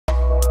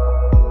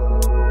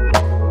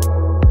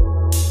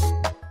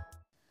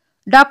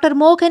Doctor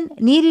மோகன்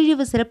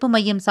நீரிழிவு சிறப்பு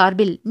மையம்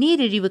சார்பில்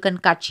நீரிழிவு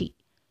கண்காட்சி.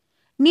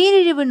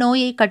 நீரிழிவு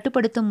நோயை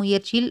கட்டுப்படுத்தும்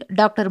முயற்சியில்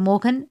டாக்டர்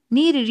மோகன்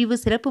நீரிழிவு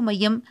சிறப்பு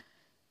மையம்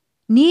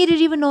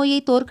நீரிழிவு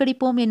நோயை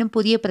தோற்கடிப்போம் எனும்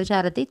புதிய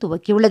பிரச்சாரத்தை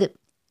துவக்கியுள்ளது.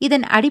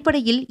 இதன்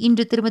அடிப்படையில்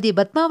இன்று திருமதி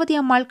பத்மாவதி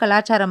அம்மாள்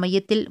கலாச்சார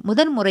மையத்தில்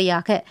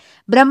முதன்முறையாக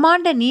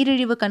பிரம்மாண்ட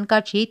நீரிழிவு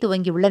கண்காட்சியை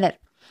துவங்கியுள்ளனர்.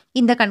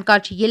 இந்த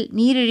கண்காட்சியில்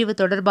நீரிழிவு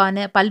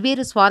தொடர்பான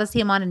பல்வேறு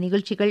சுவாரஸ்யமான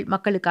நிகழ்ச்சிகள்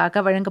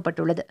மக்களுக்காக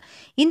வழங்கப்பட்டுள்ளது.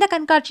 இந்த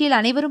கண்காட்சியில்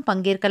அனைவரும்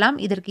பங்கேற்கலாம்.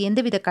 இதற்கு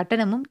எந்தவித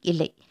கட்டணமும்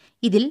இல்லை.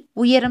 இதில்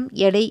உயரம்,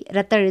 எடை,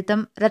 இரத்த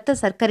அழுத்தம், இரத்த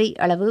சர்க்கரை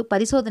அளவு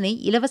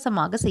பரிசோதனை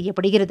இலவசமாக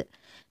செய்யப்படுகிறது.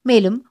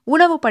 மேலும்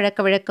உணவு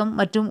பழக்க வழக்கம்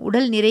மற்றும்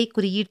உடல் நிறை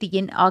குறியீட்டு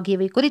எண்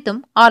ஆகியவை குறித்தும்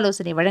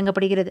ஆலோசனை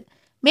வழங்கப்படுகிறது.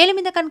 மேலும்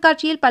இந்த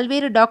கண்காட்சியில்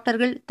பல்வேறு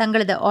டாக்டர்கள்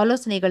தங்களது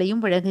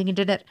ஆலோசனைகளையும்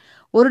வழங்குகின்றனர்.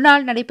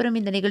 ஒருநாள் நடைபெறும்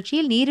இந்த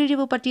நிகழ்ச்சியில்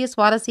நீரிழிவு பற்றிய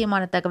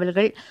சுவாரஸ்யமான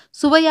தகவல்கள்,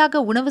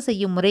 சுவையாக உணவு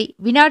செய்யும் முறை,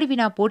 வினாடி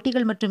வினா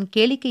போட்டிகள் மற்றும்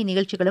கேளிக்கை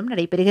நிகழ்ச்சிகளும்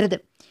நடைபெறுகிறது.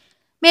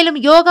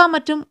 மேலும் யோகா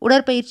மற்றும்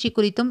உடற்பயிற்சி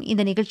குறித்தும்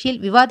இந்த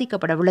நிகழ்ச்சியில்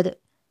விவாதிக்கப்பட உள்ளது.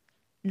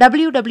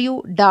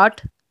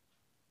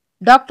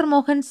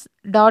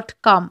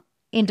 www.drmohans.com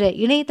என்ற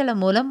இணையதளம்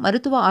மூலம்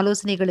மருத்துவ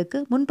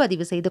ஆலோசனைகளுக்கு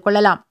முன்பதிவு செய்து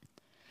கொள்ளலாம்.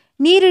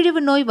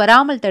 நீரிழிவு நோய்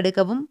வராமல்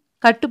தடுக்கவும்,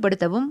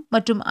 கட்டுப்படுத்தவும்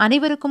மற்றும்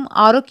அனைவருக்கும்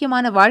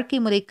ஆரோக்கியமான வாழ்க்கை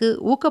முறைக்கு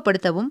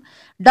ஊக்கப்படுத்தவும்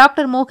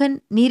டாக்டர்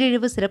மோகன்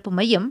நீரிழிவு சிறப்பு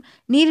மையம்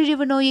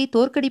நீரிழிவு நோயை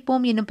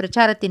தோற்கடிப்போம் என்னும்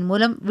பிரச்சாரத்தின்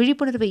மூலம்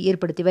விழிப்புணர்வை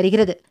ஏற்படுத்தி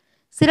வருகிறது.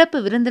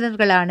 சிறப்பு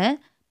விருந்தினர்களான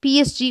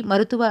PSG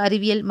மருத்துவ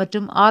அறிவியல்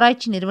மற்றும்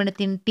ஆராய்ச்சி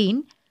நிறுவனத்தின்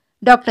டீன்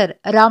டாக்டர்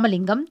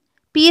ராமலிங்கம்,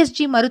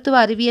 PSG மருத்துவ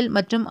அறிவியல்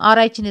மற்றும்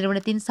ஆராய்ச்சி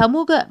நிறுவனத்தின்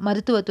சமூக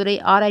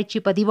மருத்துவத்துறை ஆராய்ச்சி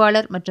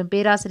பதிவாளர் மற்றும்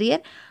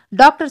பேராசிரியர்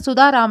டாக்டர்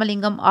சுதா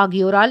ராமலிங்கம்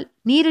ஆகியோரால்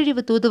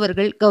நீரிழிவு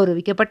தூதுவர்கள்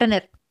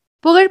கௌரவிக்கப்பட்டனர்.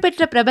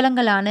 புகழ்பெற்ற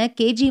பிரபலங்களான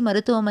KG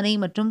மருத்துவமனை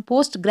மற்றும்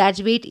post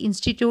graduate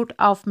institute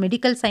of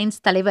medical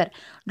science தலைவர்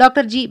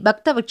doctor G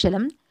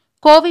Bhaktavatsalam,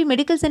 Kovai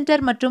medical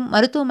centre மற்றும்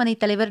மருத்துவமனை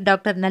தலைவர்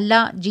டாக்டர்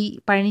நல்லா G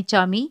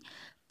பழனிசாமி,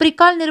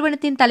 பிரிகால்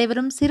நிறுவனத்தின்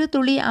தலைவரும் சிறு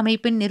துளி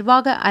அமைப்பின்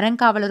நிர்வாக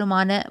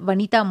அறங்காவலருமான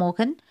வனிதா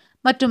மோகன்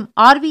மற்றும்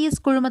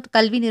RVS குழும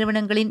கல்வி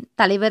நிறுவனங்களின்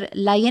தலைவர்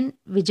line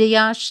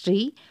Vijaya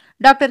Sri,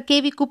 doctor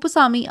KV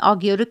Kuppusamy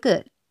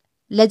ஆகியோருக்கு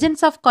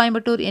Legends of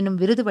Coimbatore என்னும்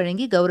விருது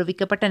வழங்கி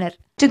கௌரவிக்கப்பட்டனர்.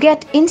 To get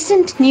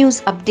instant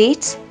news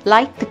updates,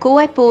 like the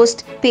Kowai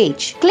Post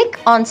page. Click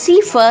on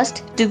See First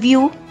to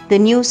view the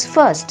news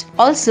first.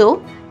 Also,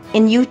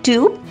 in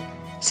YouTube,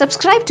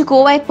 subscribe to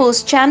Kowai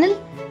Post channel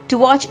to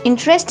watch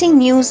interesting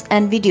news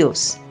and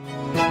videos.